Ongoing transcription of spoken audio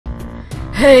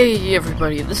Hey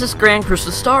everybody, this is Grand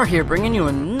Crystal Star here, bringing you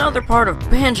another part of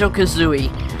Banjo-Kazooie.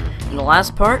 In the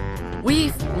last part,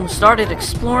 we started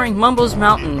exploring Mumbo's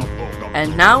Mountain,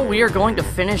 and now we are going to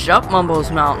finish up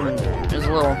Mumbo's Mountain. There's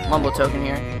a little Mumbo token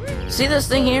here. See this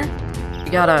thing here?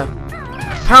 You gotta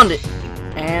pound it,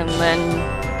 and then,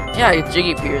 yeah,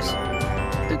 Jiggy appears.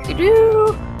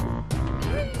 Doo-doo-doo.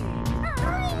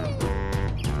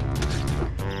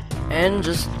 And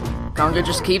Conga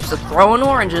just keeps throwing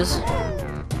oranges.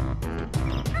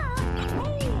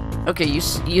 Okay, you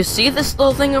see this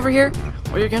little thing over here?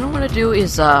 What you're gonna want to do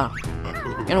is,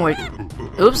 wait.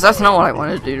 Oops, that's not what I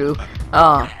wanted to do.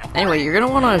 Anyway, you're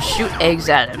gonna want to shoot eggs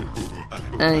at him.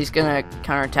 And he's gonna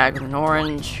counterattack with an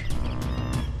orange.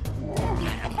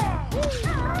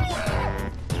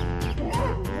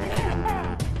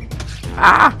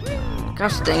 Ah!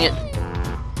 Gosh dang it.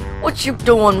 What you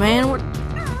doing, man?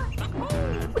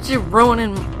 What you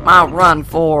ruining my run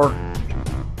for?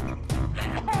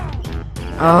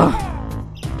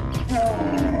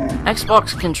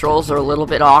 Xbox controls are a little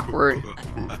bit awkward.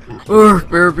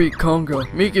 Bear beat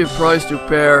Conga. Me give prize to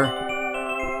bear.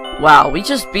 Wow, we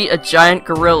just beat a giant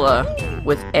gorilla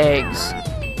with eggs.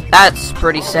 That's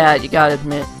pretty sad, you gotta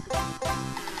admit.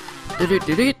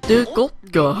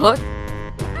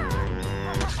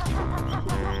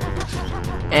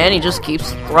 And he just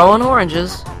keeps throwing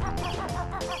oranges.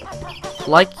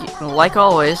 Like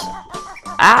always.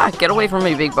 Ah, get away from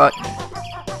me, big butt.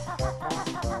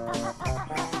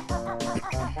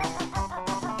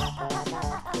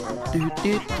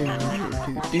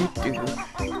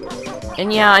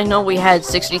 And yeah, I know we had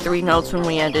 63 notes when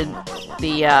we ended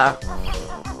the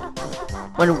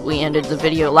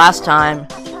video last time,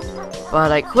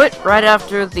 but I quit right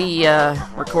after the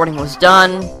recording was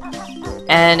done,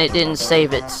 and it didn't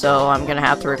save it, so I'm gonna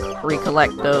have to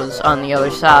recollect those on the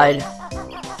other side.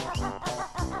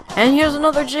 And here's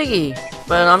another Jiggy,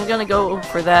 but I'm gonna go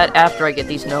for that after I get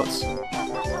these notes.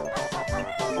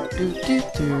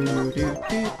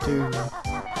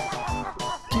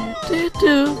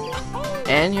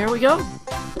 And here we go.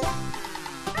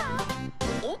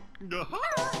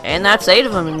 And that's 8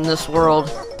 of them in this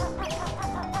world.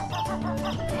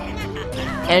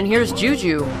 And here's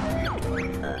Juju.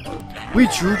 We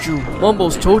Juju,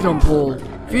 Mumbo's totem pole.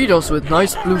 Feed us with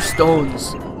nice blue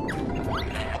stones.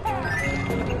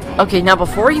 Okay, now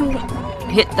before you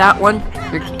hit that one,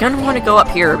 you're gonna want to go up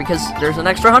here because there's an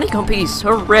extra honeycomb piece.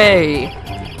 Hooray!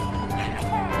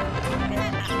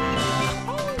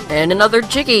 And another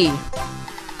Jiggy.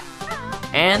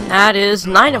 And that is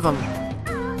 9 of them.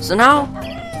 So now,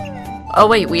 oh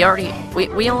wait, we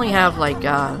only have like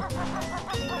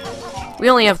we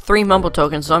only have 3 Mumbo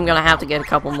tokens, so I'm gonna have to get a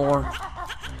couple more.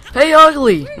 Hey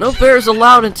Ugly! No bears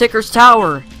allowed in Ticker's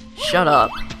Tower! Shut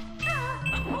up.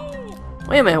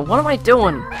 Wait a minute, what am I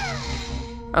doing?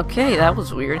 Okay, that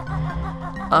was weird.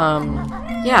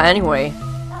 Yeah, anyway.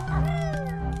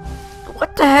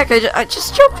 What the heck? I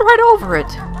just jumped right over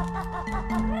it.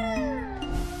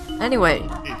 Anyway,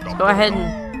 let's go ahead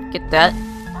and get that.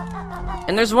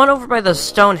 And there's one over by the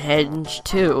Stonehenge,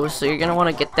 too, so you're gonna want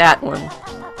to get that one.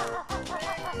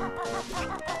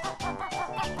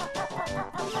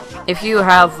 If you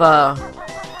have,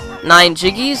 9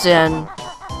 Jiggies and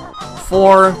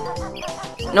 4...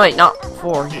 No, wait, not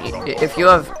 4. If you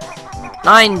have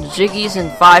 9 Jiggies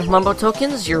and 5 Mumbo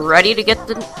tokens, you're ready to get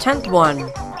the 10th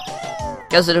one.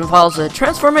 Because it involves a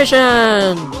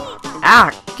transformation!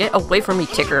 Ah, get away from me,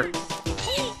 Ticker.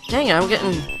 Dang it, I'm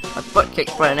getting my butt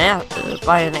kicked by an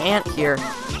ant here.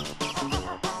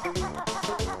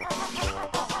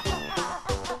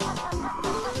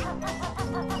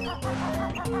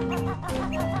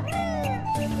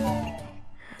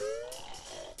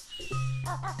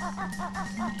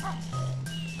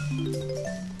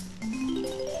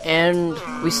 And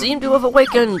we seem to have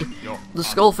awakened the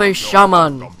skull-faced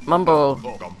shaman, Mumbo.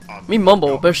 Me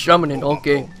Mumbo, best shaman in all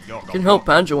game. Can help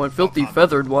Banjo and Filthy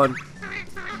Feathered One.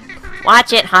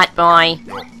 Watch it, hot boy.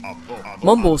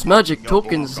 Mumbo's magic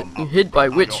tokens hid by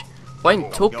witch.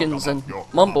 Find tokens and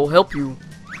Mumbo help you.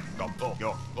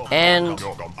 And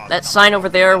that sign over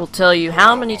there will tell you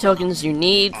how many tokens you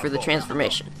need for the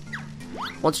transformation.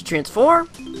 Once you transform,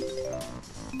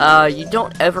 you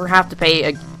don't ever have to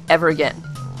pay ever again.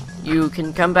 You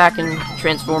can come back and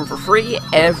transform for free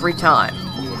every time.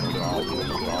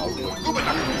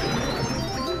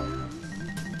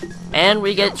 And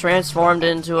we get transformed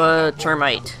into a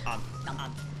termite.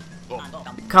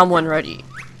 Come when ready.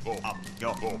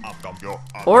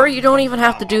 Or you don't even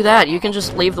have to do that. You can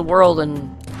just leave the world,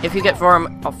 and if you get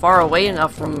far away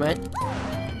enough from it,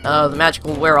 the magic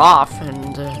will wear off,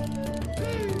 and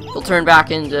you'll turn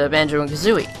back into Banjo and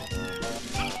Kazooie.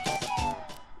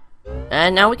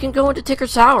 And now we can go into Ticker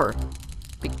Tower.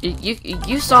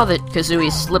 You saw that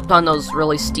Kazooie slipped on those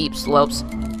really steep slopes.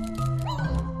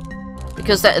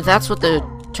 Because that's what the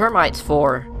termite's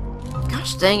for.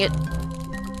 Gosh dang it.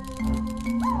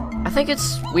 I think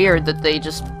it's weird that they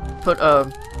just put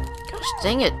a... Gosh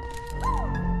dang it.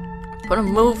 Put a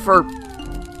move for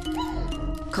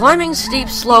climbing steep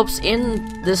slopes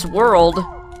in this world,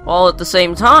 while at the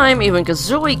same time, even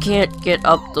Kazooie can't get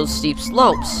up those steep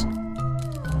slopes.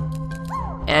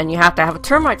 And you have to have a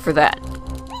termite for that.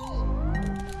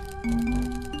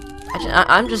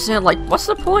 I'm just saying, like, what's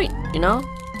the point, you know?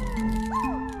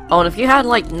 Oh, and if you had,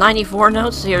 like, 94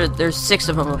 notes here, there's 6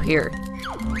 of them up here.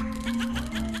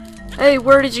 Hey,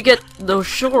 where did you get those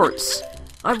shorts?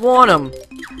 I want them.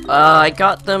 I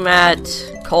got them at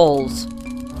Kohl's.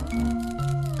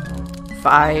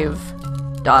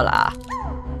 $5.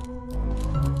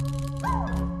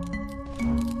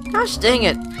 Gosh dang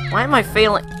it! Why am I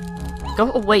failing?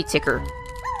 Go away, Ticker.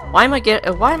 Why am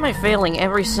I failing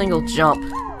every single jump?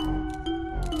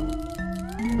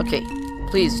 Okay,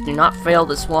 please do not fail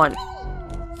this one.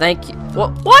 Thank you.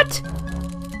 What?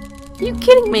 Are you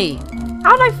kidding me?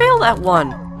 How did I fail that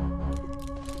one?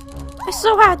 I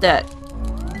so had that.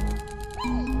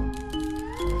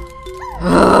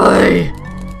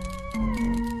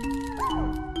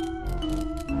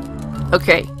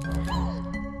 Okay.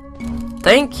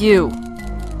 Thank you.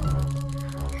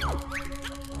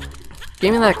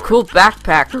 Give me that cool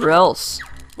backpack or else.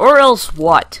 Or else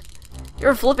what?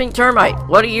 You're a flipping termite.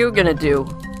 What are you gonna do?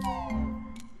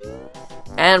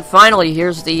 And finally,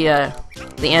 here's the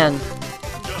end.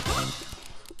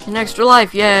 An extra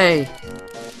life, yay!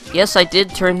 Yes, I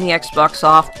did turn the Xbox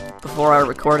off before I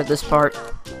recorded this part.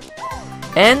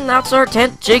 And that's our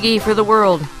 10th Jiggy for the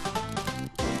world.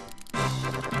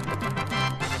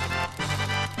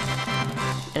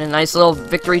 And a nice little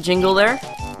victory jingle there.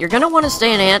 You're gonna want to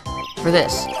stay an ant for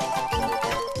this.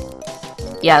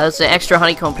 Yeah, that's an extra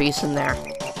honeycomb piece in there.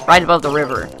 Right above the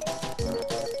river.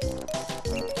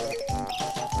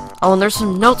 Oh, and there's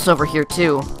some notes over here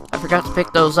too. I forgot to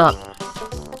pick those up.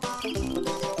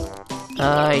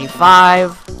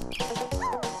 85,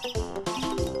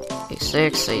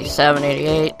 86, 87,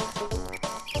 88.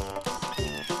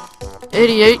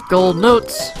 88 gold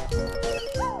notes.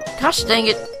 Gosh dang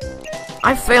it.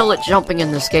 I fail at jumping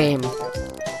in this game.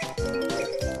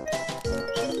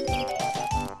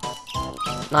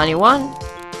 91.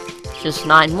 Just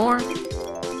 9 more.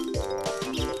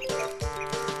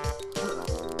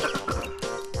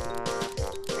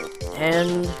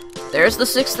 And there's the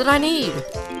 6 that I need.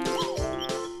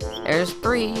 There's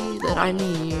 3 that I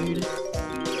need.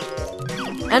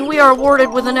 And we are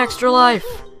awarded with an extra life.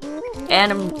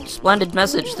 And a splendid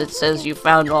message that says you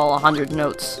found all 100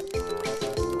 notes.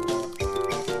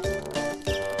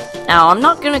 Now, I'm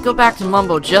not gonna go back to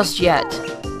Mumbo just yet,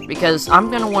 because I'm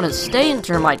gonna want to stay in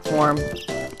termite form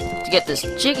to get this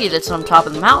Jiggy that's on top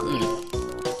of the mountain.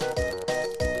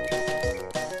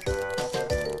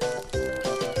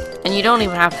 And you don't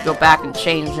even have to go back and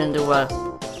change into a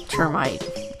termite.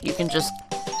 You can just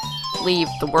leave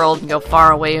the world and go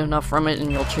far away enough from it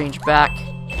and you'll change back.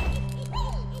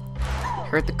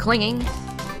 Heard the clinging,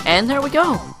 and there we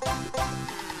go.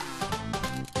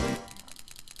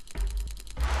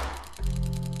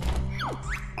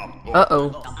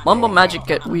 Uh-oh. Mumbo magic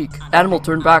get weak. Animal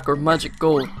turn back or magic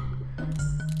gold.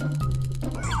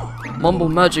 Mumbo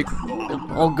magic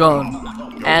all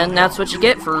gone. And that's what you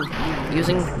get for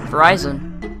using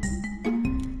Verizon.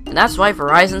 And that's why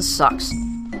Verizon sucks.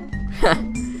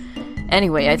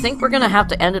 Anyway, I think we're gonna have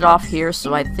to end it off here,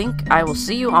 so I think I will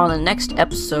see you on the next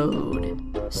episode.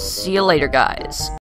 See you later, guys.